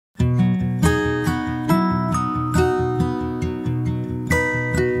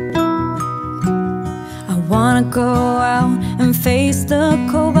wanna go out and face the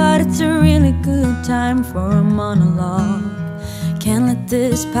cold, but it's a really good time for a monologue. Can't let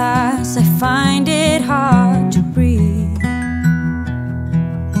this pass, I find it hard to breathe.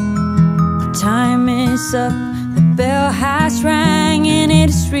 The time is up, the bell has rang, and it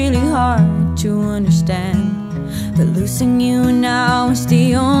is really hard to understand that losing you now is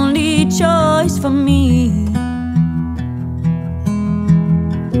the only choice for me.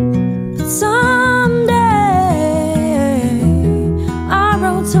 But someday our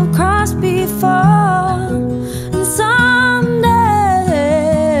roads have crossed before, and someday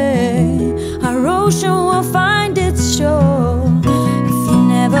our ocean will find its shore. If you've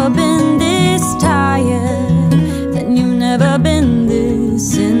never been this tired, then you've never been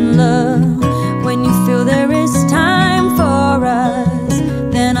this in love. When you feel there is time for us,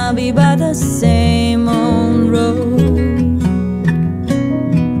 then I'll be by the same old road.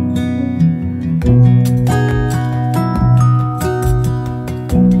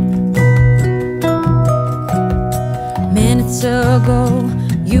 Minutes ago,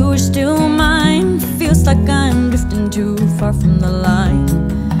 you were still mine. Feels like I'm drifting too far from the line.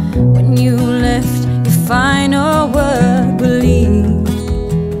 When you left, your final word believed.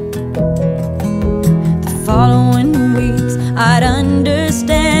 The following weeks, I'd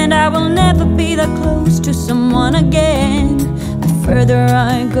understand I will never be that close to someone again. The further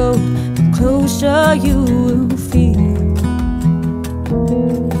I go, the closer you will feel.